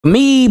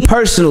Me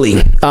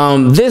personally,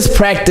 this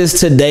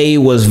practice today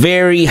was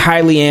very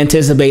highly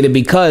anticipated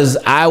because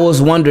I was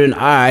wondering,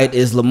 all right,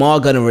 is Lamar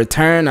going to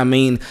return? I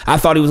mean, I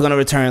thought he was going to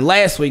return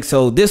last week,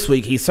 so this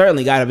week he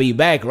certainly got to be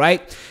back,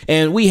 right?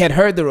 And we had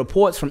heard the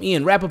reports from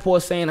Ian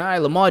Rappaport saying, all right,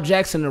 Lamar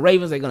Jackson and the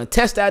Ravens, they're going to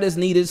test out his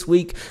knee this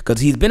week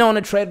because he's been on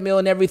the treadmill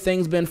and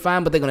everything's been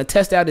fine, but they're going to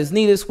test out his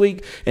knee this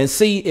week and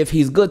see if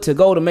he's good to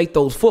go to make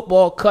those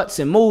football cuts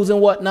and moves and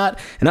whatnot.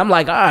 And I'm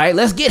like, all right,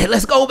 let's get it.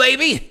 Let's go,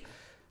 baby.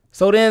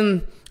 So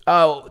then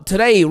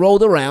today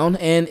rolled around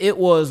and it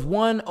was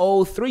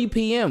 1:03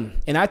 p.m.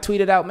 and I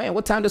tweeted out, man,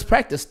 what time does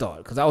practice start?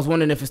 Because I was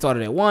wondering if it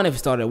started at 1, if it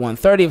started at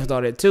 1:30, if it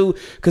started at 2,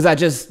 because I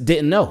just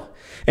didn't know.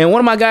 And one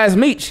of my guys,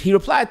 Meech, he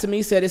replied to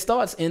me, said it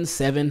starts in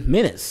 7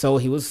 minutes. So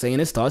he was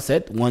saying it starts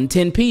at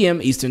 1:10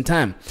 p.m. Eastern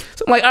time.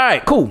 So I'm like, all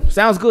right, cool,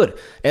 sounds good,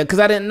 because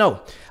I didn't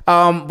know.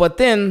 But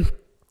then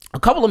a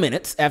couple of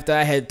minutes after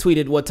I had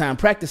tweeted what time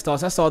practice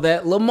starts, I saw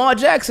that Lamar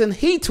Jackson,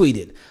 he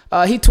tweeted.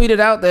 He tweeted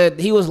out that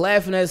he was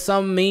laughing at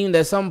some meme,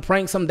 that some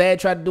prank some dad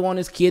tried to do on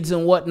his kids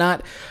and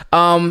whatnot.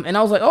 And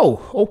I was like,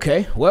 oh,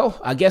 okay, well,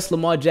 I guess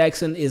Lamar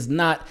Jackson is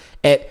not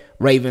at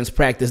Ravens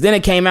practice. Then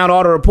it came out,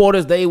 all the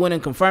reporters, they went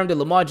and confirmed that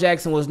Lamar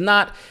Jackson was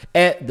not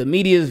at the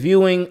media's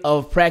viewing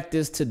of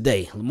practice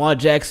today. Lamar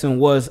Jackson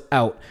was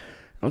out.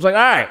 I was like,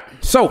 all right,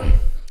 so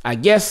I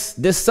guess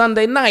this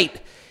Sunday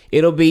night,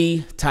 it'll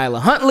be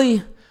Tyler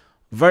Huntley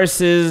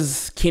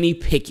versus Kenny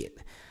Pickett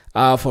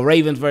for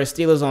Ravens versus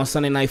Steelers on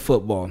Sunday Night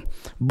Football.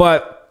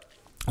 But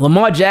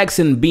Lamar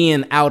Jackson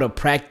being out of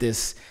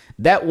practice,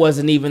 that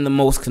wasn't even the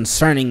most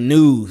concerning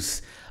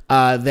news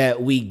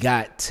that we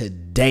got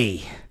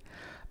today.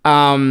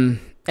 And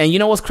you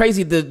know what's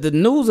crazy? The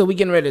news that we're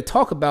getting ready to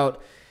talk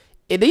about,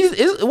 it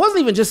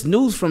wasn't even just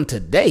news from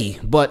today,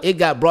 but it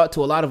got brought to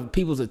a lot of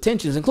people's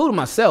attentions, including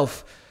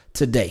myself,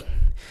 today.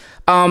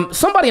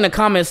 Somebody in the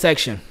comment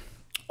section,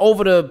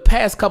 over the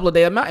past couple of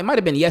days, it might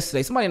have been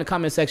yesterday, somebody in the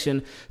comment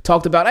section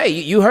talked about, hey,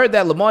 you heard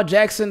that Lamar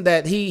Jackson,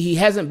 that he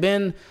hasn't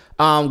been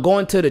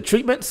going to the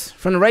treatments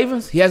from the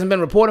Ravens? He hasn't been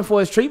reporting for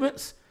his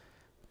treatments?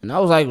 And I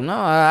was like, no,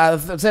 I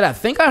said, I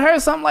think I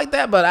heard something like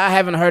that, but I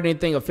haven't heard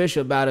anything official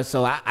about it,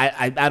 so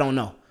I don't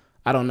know.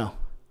 I don't know.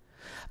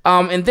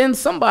 And then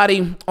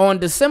somebody on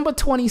December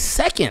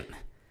 22nd,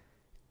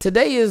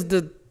 today's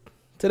the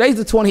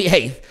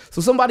 28th. So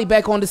somebody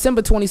back on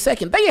December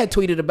 22nd, they had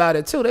tweeted about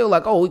it too. They were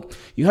like, oh,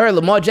 you heard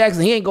Lamar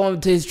Jackson, he ain't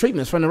going to his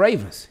treatments from the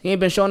Ravens. He ain't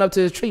been showing up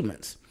to his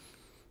treatments.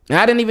 And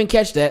I didn't even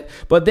catch that.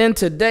 But then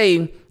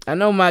today, I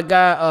know my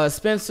guy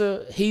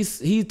Spencer, he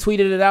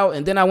tweeted it out,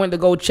 and then I went to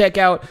go check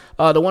out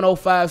the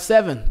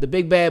 105.7, the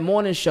Big Bad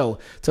Morning Show,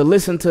 to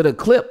listen to the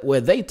clip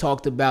where they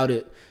talked about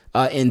it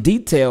in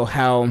detail,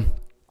 how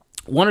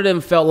one of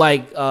them felt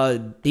like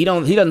he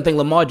doesn't think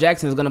Lamar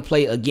Jackson is going to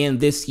play again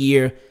this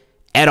year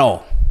at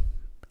all.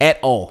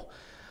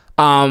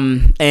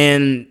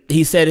 And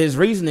he said his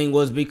reasoning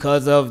was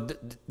because of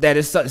that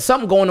is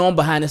something going on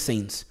behind the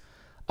scenes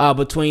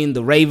between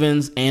the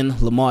Ravens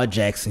and Lamar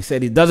Jackson. He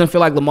said he doesn't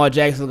feel like Lamar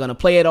Jackson is going to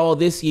play at all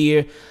this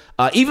year,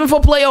 even for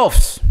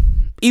playoffs,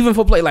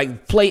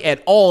 play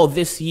at all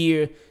this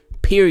year,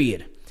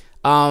 period.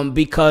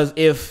 Because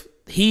if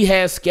he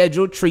has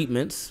scheduled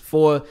treatments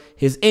for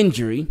his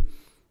injury,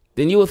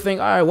 then you would think,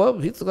 all right, well,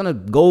 he's going to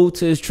go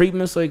to his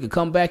treatment so he could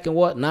come back and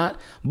whatnot.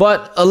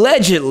 But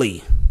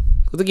allegedly,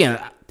 because again,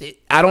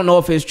 I don't know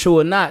if it's true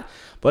or not,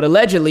 but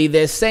allegedly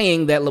they're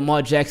saying that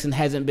Lamar Jackson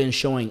hasn't been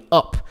showing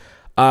up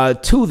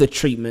to the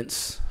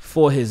treatments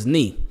for his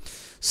knee.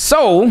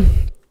 So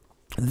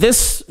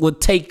this would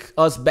take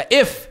us back.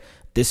 If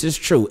this is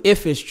true,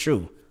 if it's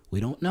true, we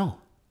don't know.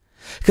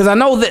 Because I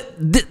know that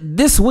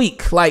this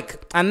week,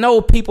 like, I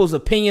know people's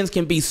opinions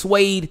can be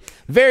swayed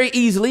very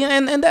easily,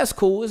 and that's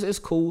cool. It's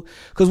cool.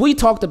 Because we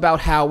talked about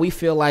how we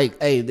feel like,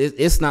 hey,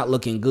 it's not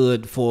looking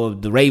good for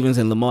the Ravens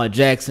and Lamar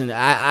Jackson.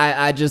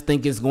 I just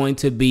think it's going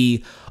to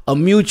be a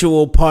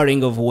mutual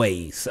parting of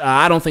ways.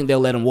 I don't think they'll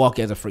let him walk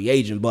as a free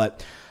agent,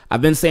 but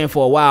I've been saying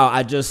for a while,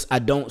 I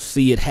don't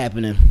see it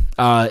happening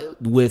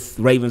with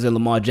Ravens and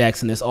Lamar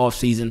Jackson this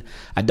offseason.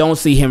 I don't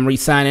see him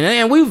re-signing.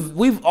 And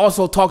we've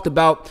also talked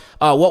about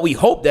what we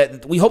hope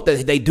that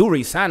they do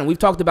re-sign. And we've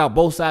talked about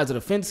both sides of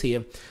the fence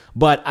here,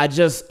 but I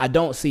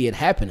don't see it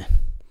happening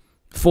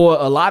for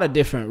a lot of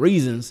different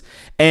reasons.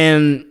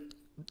 And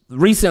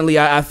recently,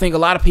 I think a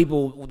lot of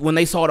people, when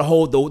they saw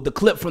the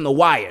clip from The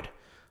Wired,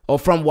 or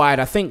from Wired,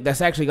 I think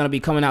that's actually going to be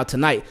coming out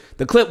tonight.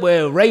 The clip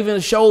where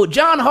Ravens showed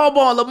John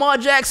Harbaugh and Lamar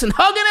Jackson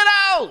hugging it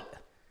out.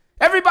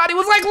 Everybody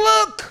was like,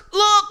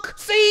 look,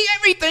 see,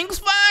 everything's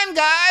fine,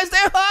 guys.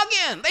 They're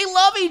hugging. They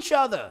love each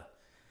other.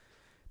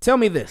 Tell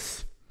me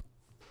this.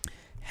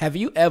 Have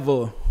you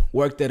ever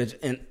worked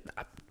at and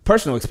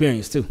personal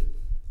experience too.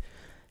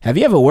 Have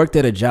you ever worked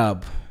at a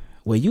job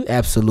where you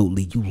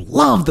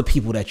love the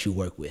people that you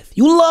work with?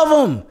 You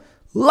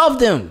love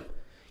them.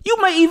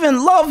 You may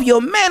even love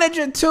your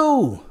manager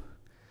too.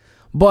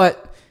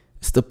 But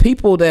it's the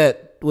people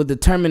that will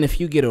determine if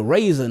you get a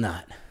raise or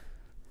not.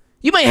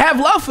 You may have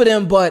love for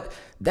them, but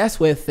that's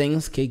where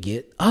things could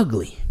get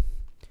ugly.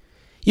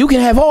 You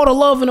can have all the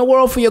love in the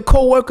world for your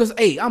coworkers.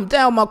 Hey, I'm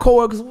down with my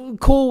coworkers. We're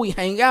cool. We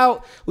hang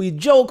out. We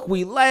joke.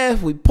 We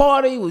laugh. We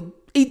party. We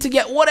eat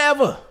together.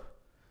 Whatever.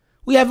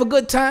 We have a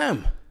good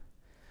time.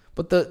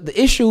 But the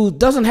issue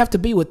doesn't have to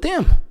be with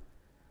them.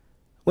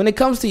 When it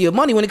comes to your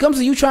money, when it comes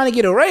to you trying to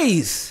get a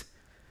raise,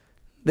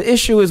 the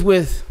issue is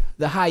with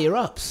the higher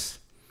ups.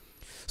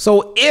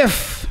 So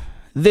if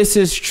this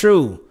is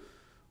true,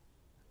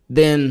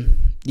 then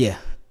yeah,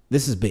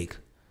 this is big.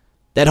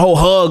 That whole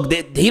hug,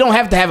 he don't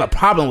have to have a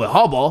problem with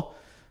Harbaugh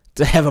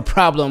to have a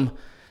problem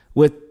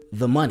with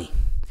the money.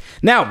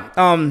 Now,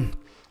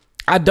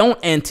 I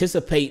don't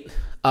anticipate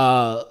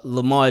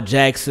Lamar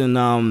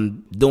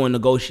Jackson doing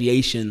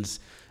negotiations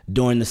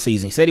during the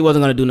season. He said he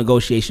wasn't going to do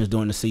negotiations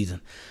during the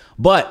season.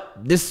 But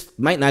this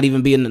might not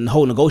even be a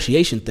whole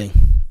negotiation thing.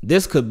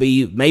 This could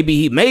be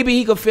maybe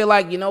he could feel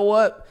like, you know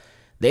what?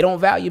 They don't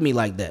value me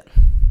like that.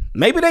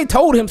 Maybe they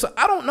told him so.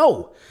 I don't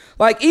know.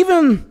 Like,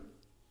 even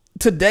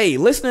today,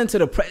 listening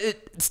to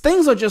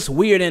things are just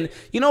weird. And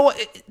you know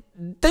what?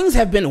 Things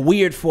have been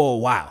weird for a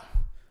while.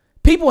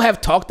 People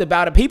have talked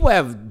about it. People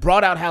have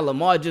brought out how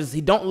Lamar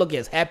he don't look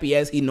as happy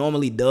as he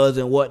normally does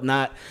and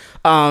whatnot.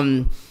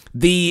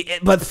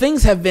 But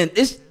things have been,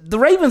 the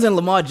Ravens and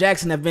Lamar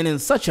Jackson have been in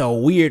such a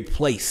weird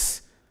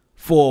place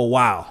for a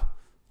while.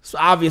 So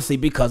obviously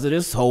because of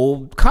this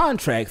whole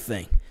contract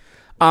thing.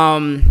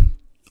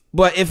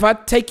 But if I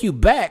take you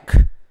back,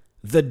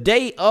 the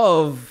day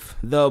of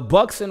the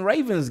Bucks and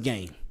Ravens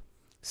game,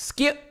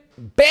 Skip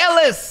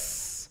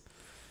Bayless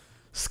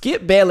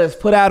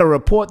put out a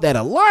report that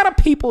a lot of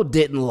people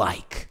didn't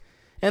like.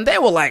 And they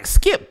were like,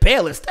 Skip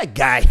Bayless, that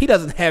guy, he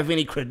doesn't have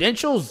any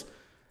credentials.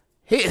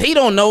 He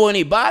don't know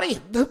anybody.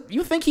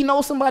 You think he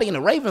knows somebody in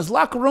the Ravens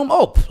locker room?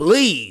 Oh,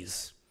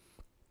 please.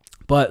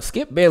 But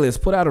Skip Bayless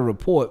put out a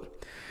report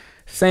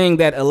saying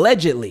that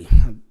allegedly,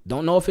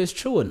 don't know if it's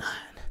true or not,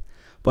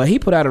 but he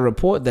put out a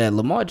report that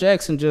Lamar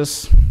Jackson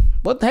just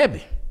wasn't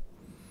happy.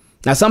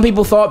 Now, some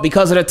people thought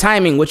because of the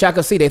timing, which I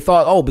could see, they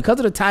thought, oh, because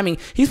of the timing,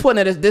 he's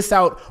putting this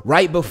out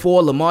right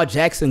before Lamar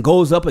Jackson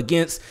goes up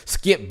against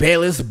Skip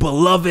Bayless'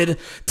 beloved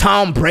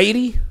Tom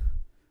Brady.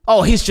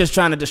 Oh, he's just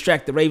trying to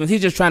distract the Ravens.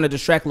 He's just trying to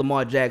distract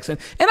Lamar Jackson.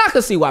 And I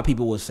could see why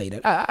people would say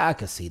that. I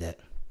could see that.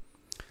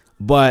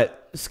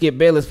 But Skip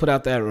Bayless put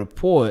out that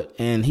report,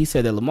 and he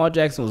said that Lamar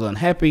Jackson was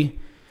unhappy.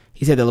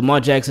 He said that Lamar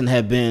Jackson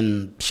had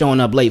been showing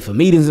up late for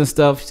meetings and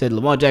stuff. He said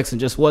Lamar Jackson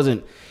just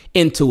wasn't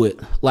into it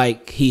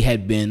like he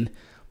had been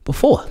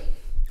before.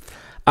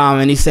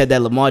 And he said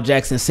that Lamar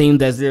Jackson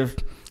seemed as if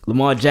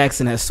Lamar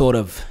Jackson has sort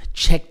of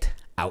checked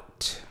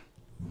out.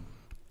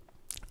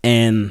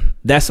 And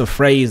that's a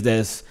phrase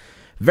that's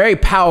very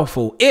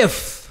powerful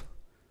if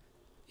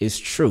it's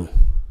true.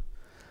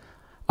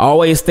 I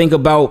always think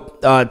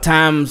about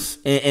times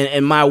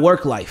in my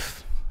work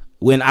life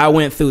when I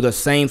went through the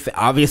same thing.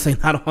 Obviously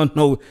not on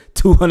no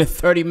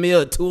 230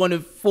 mil,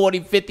 240,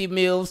 50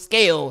 mil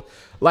scale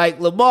like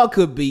Lamar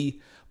could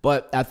be.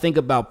 But I think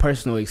about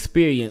personal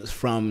experience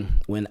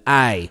from when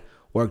I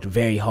worked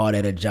very hard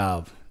at a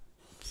job.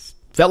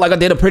 Felt like I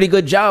did a pretty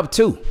good job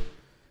too.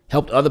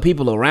 Helped other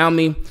people around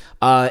me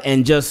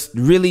and just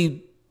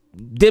really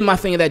did my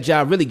thing at that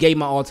job, really gave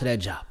my all to that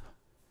job.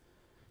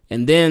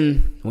 And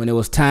then when it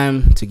was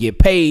time to get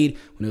paid,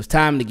 when it was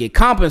time to get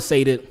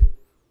compensated,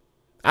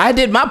 I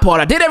did my part.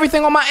 I did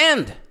everything on my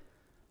end.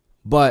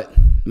 But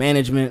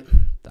management,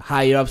 the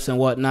higher ups and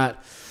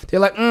whatnot, they're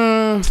like,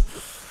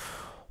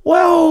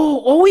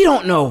 well, we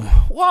don't know.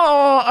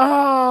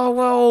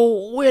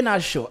 Well, we're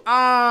not sure.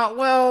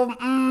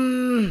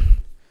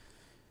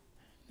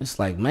 It's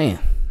like, man,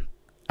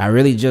 I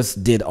really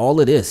just did all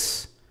of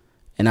this.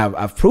 And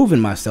I've proven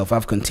myself.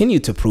 I've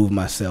continued to prove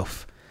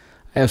myself.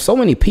 I have so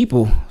many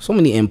people, so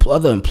many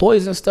other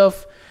employees and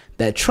stuff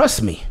that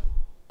trust me.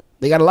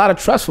 They got a lot of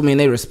trust for me and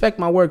they respect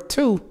my work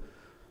too.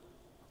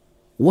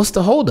 What's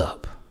the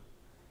holdup?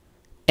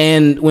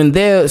 And when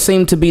there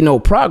seemed to be no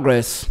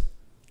progress,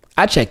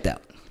 I checked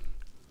out.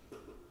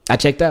 I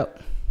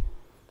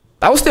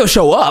would still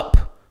show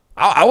up.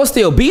 I would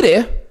still be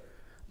there,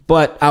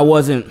 but I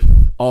wasn't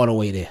all the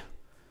way there.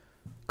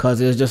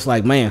 Because it was just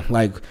like, man,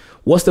 like,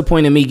 what's the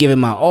point of me giving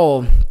my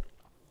all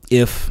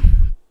if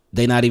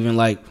they're not even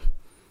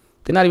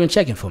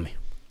checking for me?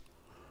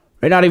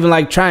 They're not even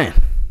like trying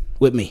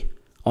with me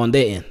on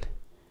their end.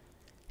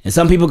 And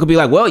some people could be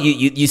like, well,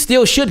 you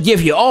still should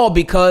give your all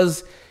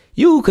because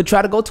you could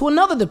try to go to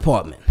another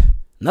department.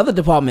 Another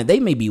department,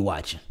 they may be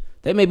watching.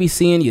 They may be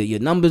seeing your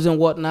numbers and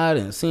whatnot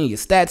and seeing your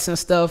stats and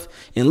stuff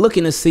and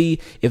looking to see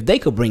if they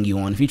could bring you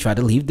on if you try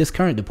to leave this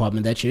current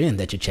department that you're in,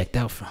 that you're checked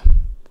out from.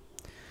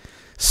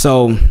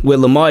 So with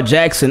Lamar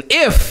Jackson,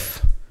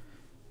 if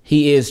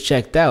he is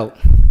checked out,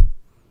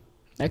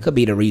 that could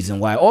be the reason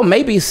why. Or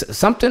maybe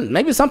something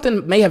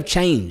may have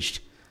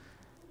changed.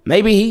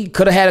 Maybe he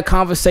could have had a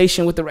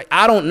conversation with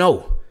I don't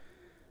know.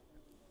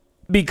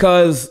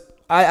 Because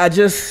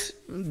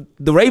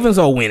the Ravens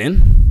are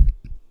winning.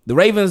 The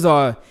Ravens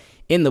are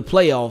in the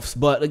playoffs.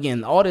 But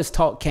again, all this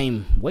talk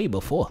came way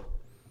before.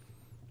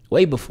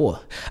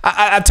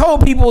 I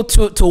told people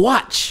to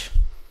watch.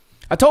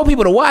 I told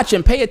people to watch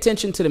and pay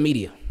attention to the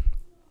media.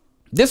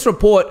 This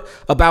report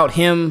about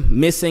him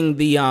missing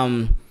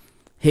the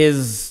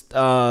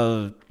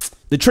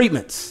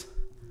treatments.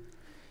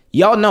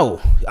 Y'all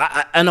know,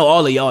 I know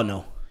all of y'all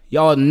know.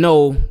 Y'all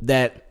know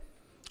that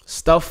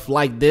stuff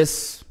like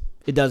this,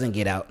 it doesn't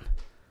get out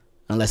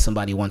unless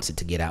somebody wants it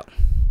to get out.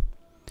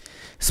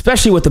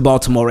 Especially with the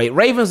Baltimore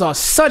Ravens are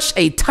such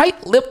a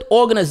tight-lipped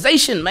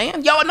organization,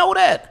 man. Y'all know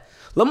that.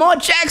 Lamar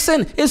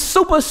Jackson is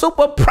super,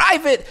 super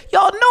private.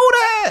 Y'all know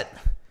that.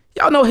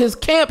 Y'all know his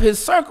camp, his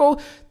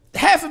circle.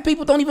 Half of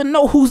people don't even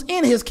know who's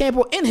in his camp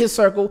or in his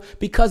circle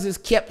because it's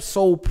kept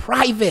so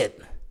private.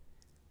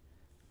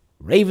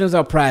 Ravens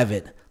are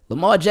private.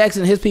 Lamar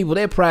Jackson and his people,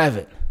 they're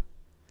private.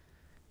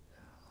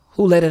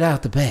 Who let it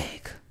out the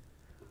bag?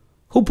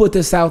 Who put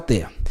this out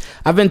there?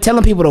 I've been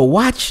telling people to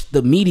watch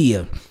the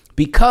media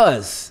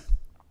because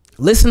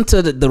listen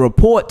to the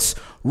reports,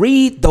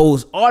 read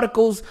those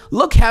articles,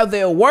 look how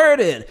they're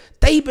worded.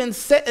 They've been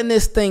setting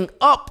this thing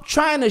up,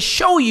 trying to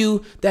show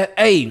you that,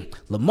 hey,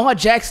 Lamar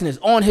Jackson is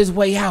on his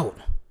way out.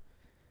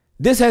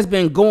 This has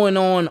been going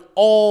on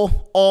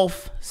all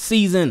off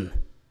season.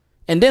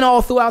 And then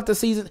all throughout the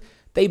season,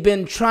 they've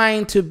been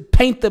trying to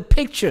paint the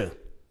picture.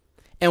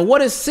 And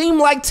what it seemed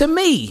like to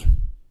me,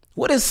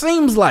 what it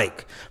seems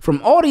like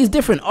from all these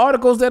different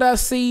articles that I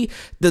see,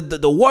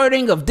 the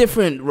wording of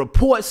different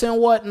reports and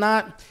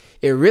whatnot,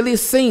 it really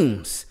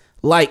seems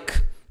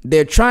like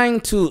they're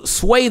trying to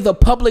sway the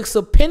public's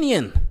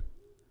opinion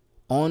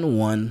on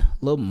one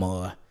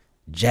Lamar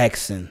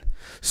Jackson.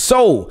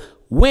 So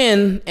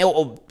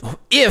it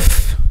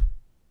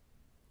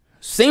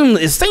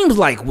seems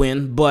like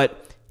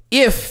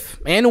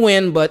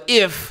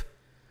if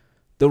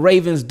the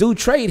Ravens do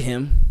trade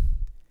him,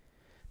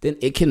 then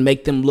it can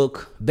make them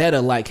look better.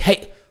 Like,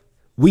 hey,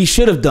 we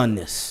should have done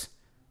this.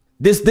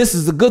 This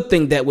is a good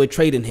thing that we're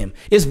trading him.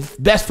 It's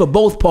best for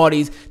both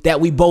parties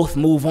that we both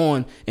move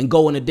on and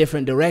go in a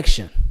different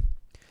direction.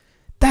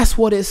 That's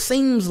what it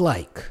seems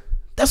like.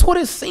 That's what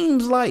it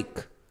seems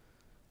like.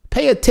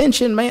 Pay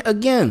attention, man.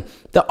 Again,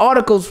 the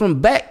articles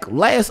from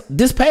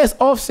this past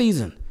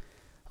offseason.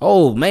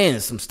 Oh, man,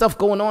 some stuff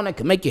going on that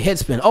can make your head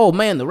spin. Oh,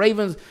 man, the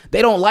Ravens,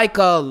 they don't like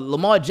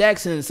Lamar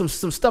Jackson and some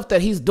stuff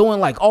that he's doing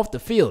like off the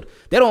field.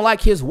 They don't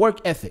like his work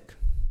ethic.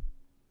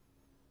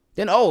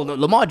 Then, oh,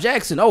 Lamar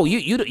Jackson, oh, I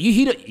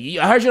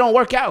heard you don't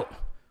work out.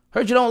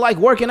 Heard you don't like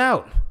working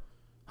out.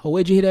 Oh,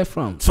 where'd you hear that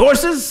from?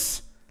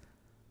 Sources?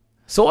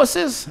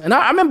 And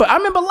I remember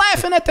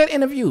laughing at that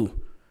interview.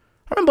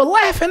 I remember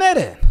laughing at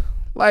it.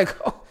 Like,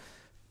 oh,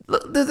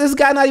 look, this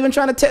guy not even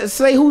trying to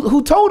say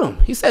who told him.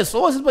 He said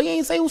sources, but he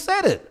ain't say who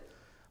said it.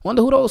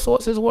 Wonder who those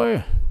sources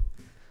were.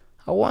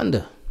 I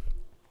wonder.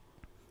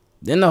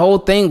 Then the whole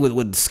thing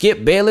with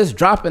Skip Bayless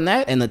dropping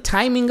that and the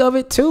timing of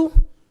it too.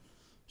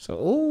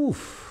 So,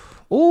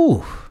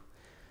 ooh.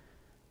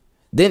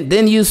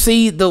 Then you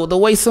see the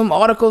way some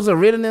articles are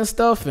written and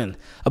stuff and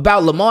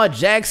about Lamar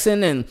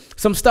Jackson and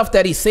some stuff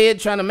that he said,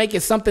 trying to make it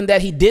something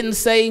that he didn't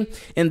say.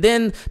 And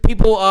then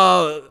people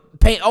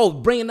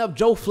bringing up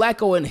Joe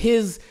Flacco and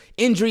his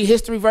injury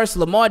history versus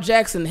Lamar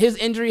Jackson, his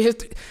injury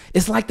history.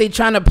 It's like they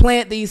trying to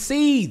plant these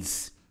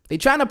seeds. They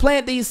trying to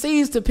plant these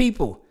seeds to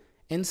people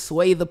and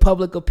sway the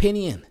public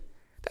opinion.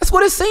 That's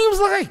what it seems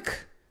like.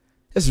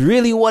 That's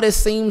really what it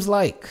seems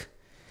like.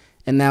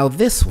 And now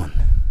this one,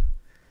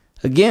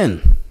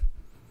 again,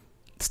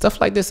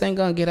 stuff like this ain't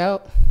gonna get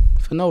out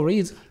for no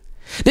reason.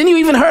 Then you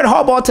even heard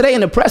Harbaugh today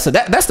in the presser.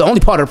 That's the only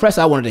part of the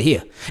presser I wanted to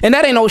hear. And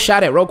that ain't no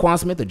shot at Roquan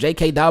Smith or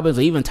J.K. Dobbins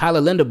or even Tyler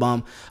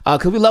Linderbaum,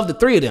 because we love the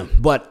three of them.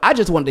 But I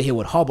just wanted to hear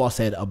what Harbaugh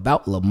said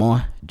about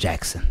Lamar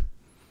Jackson.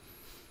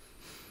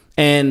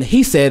 And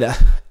he said,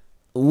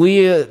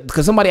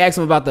 because somebody asked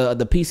him about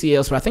the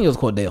PCL sprain. I think it was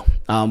Cordell.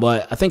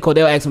 But I think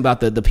Cordell asked him about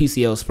the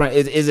PCL sprain.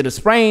 Is it a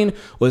sprain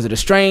or is it a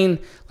strain?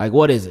 Like,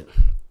 what is it?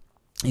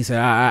 He said,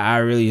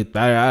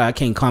 I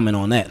can't comment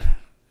on that.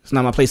 It's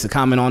not my place to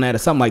comment on that or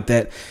something like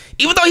that.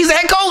 Even though he's a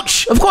head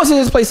coach, of course it's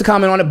his place to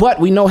comment on it. But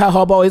we know how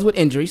Harbaugh is with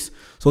injuries.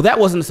 So that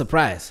wasn't a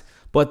surprise.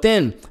 But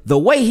then the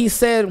way he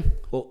said,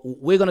 well,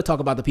 we're going to talk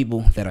about the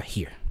people that are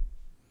here.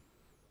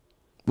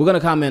 We're going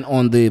to comment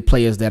on the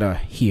players that are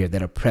here,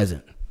 that are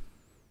present.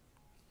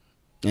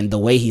 And the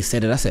way he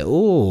said it, I said,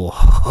 oh,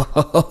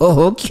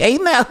 okay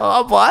now,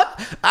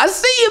 Harbaugh. I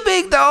see you,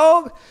 big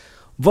dog.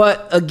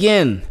 But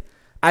again,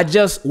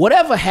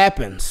 whatever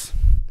happens,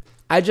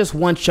 I just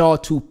want y'all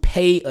to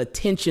pay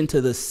attention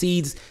to the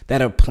seeds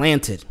that are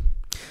planted.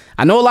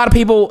 I know a lot of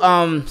people,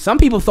 some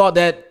people thought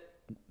that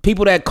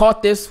people that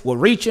caught this were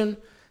reaching,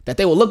 that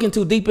they were looking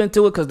too deep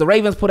into it, because the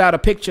Ravens put out a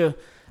picture,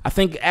 I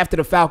think, after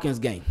the Falcons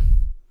game,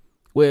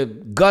 where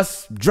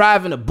Gus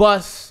driving a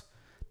bus.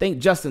 I think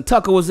Justin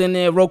Tucker was in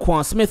there.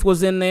 Roquan Smith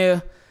was in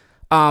there.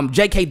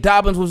 J.K.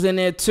 Dobbins was in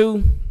there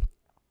too.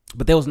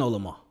 But there was no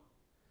Lamar.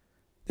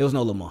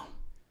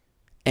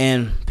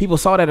 And people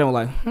saw that and were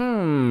like,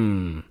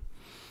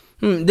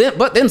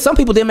 But then some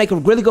people did make a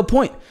really good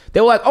point. They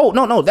were like, oh,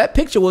 no, that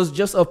picture was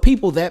just of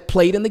people that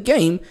played in the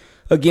game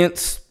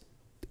against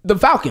the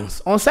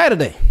Falcons on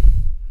Saturday.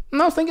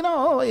 And I was thinking,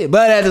 oh, yeah.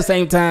 But at the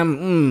same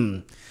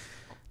time,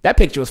 That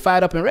picture was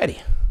fired up and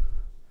ready.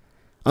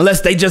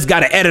 Unless they just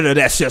got an editor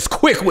that's just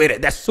quick with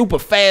it, that's super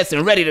fast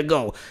and ready to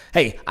go.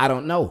 Hey, I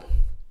don't know.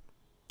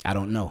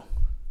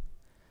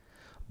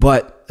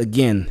 But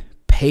again,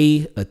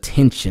 pay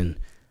attention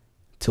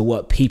to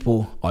what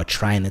people are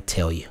trying to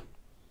tell you.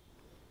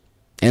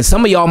 And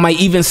some of y'all might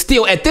even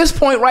still, at this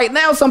point right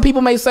now, some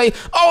people may say,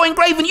 oh,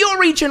 Ingraven, you're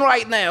reaching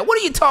right now. What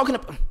are you talking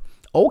about?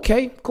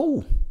 Okay,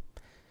 cool.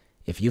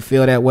 If you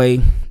feel that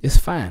way, it's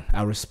fine.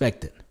 I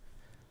respect it.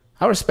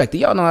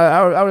 Y'all know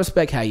I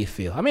respect how you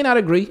feel. I may not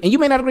agree, and you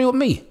may not agree with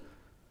me.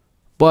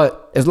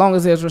 But as long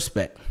as there's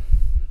respect,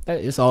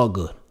 it's all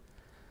good.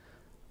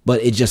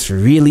 But it just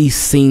really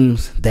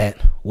seems that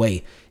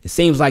way. It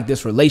seems like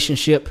this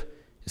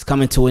relationship is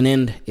coming to an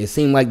end. It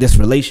seems like this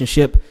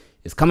relationship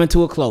is coming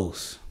to a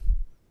close.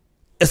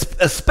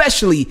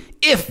 Especially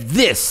if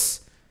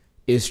this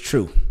is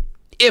true.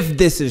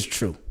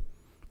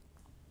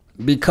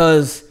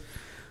 Because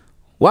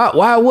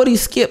why would he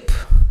skip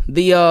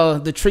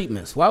the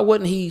treatments? Why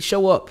wouldn't he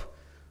show up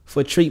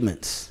for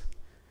treatments?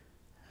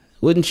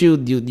 Wouldn't you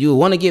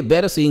want to get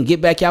better so you can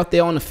get back out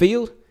there on the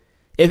field?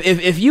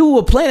 If you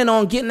were planning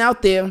on getting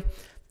out there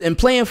and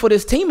playing for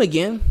this team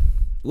again,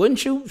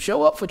 wouldn't you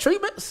show up for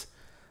treatments?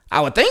 I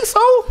would think so.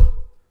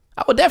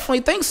 I would definitely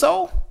think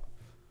so.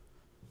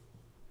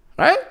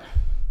 Right?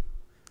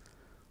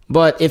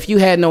 But if you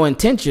had no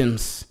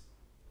intentions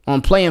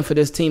on playing for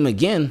this team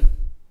again,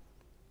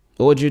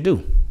 what would you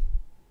do?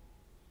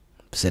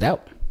 Sit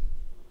out.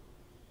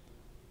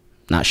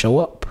 Not show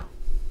up.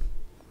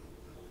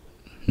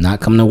 Not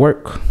come to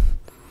work.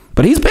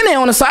 But he's been there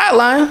on the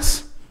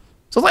sidelines.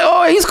 So it's like,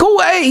 oh, he's cool.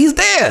 Hey, he's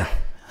there.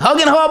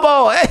 Hugging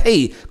Harbaugh.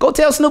 Hey, go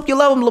tell Snoop you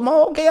love him,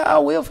 Lamar. Okay, I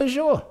will for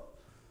sure.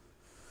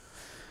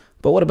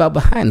 But what about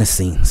behind the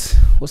scenes?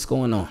 What's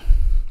going on?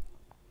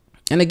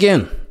 And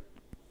again,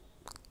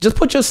 just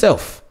put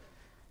yourself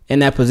in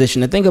that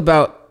position and think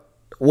about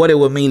what it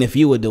would mean if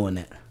you were doing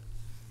that.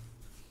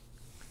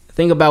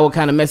 Think about what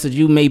kind of message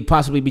you may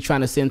possibly be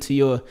trying to send to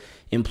your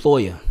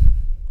employer,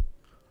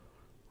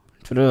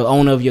 to the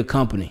owner of your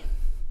company,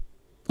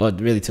 or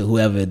really to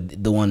whoever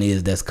the one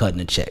is that's cutting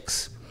the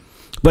checks.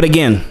 But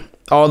again,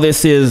 all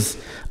this is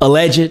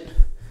alleged.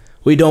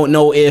 We don't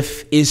know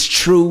if it's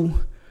true,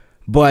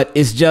 but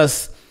it's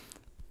just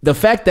the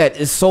fact that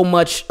it's so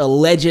much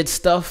alleged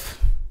stuff.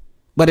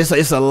 But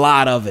it's a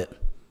lot of it.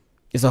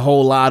 It's a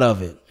whole lot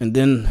of it. And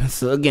then,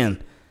 so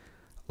again,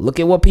 look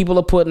at what people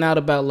are putting out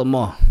about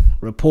Lamar.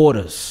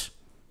 Reporters,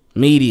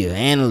 media,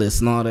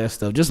 analysts, and all that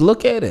stuff. Just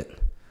look at it.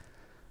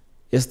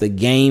 It's the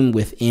game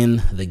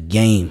within the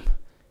game.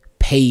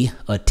 Pay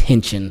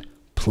attention,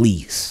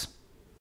 please.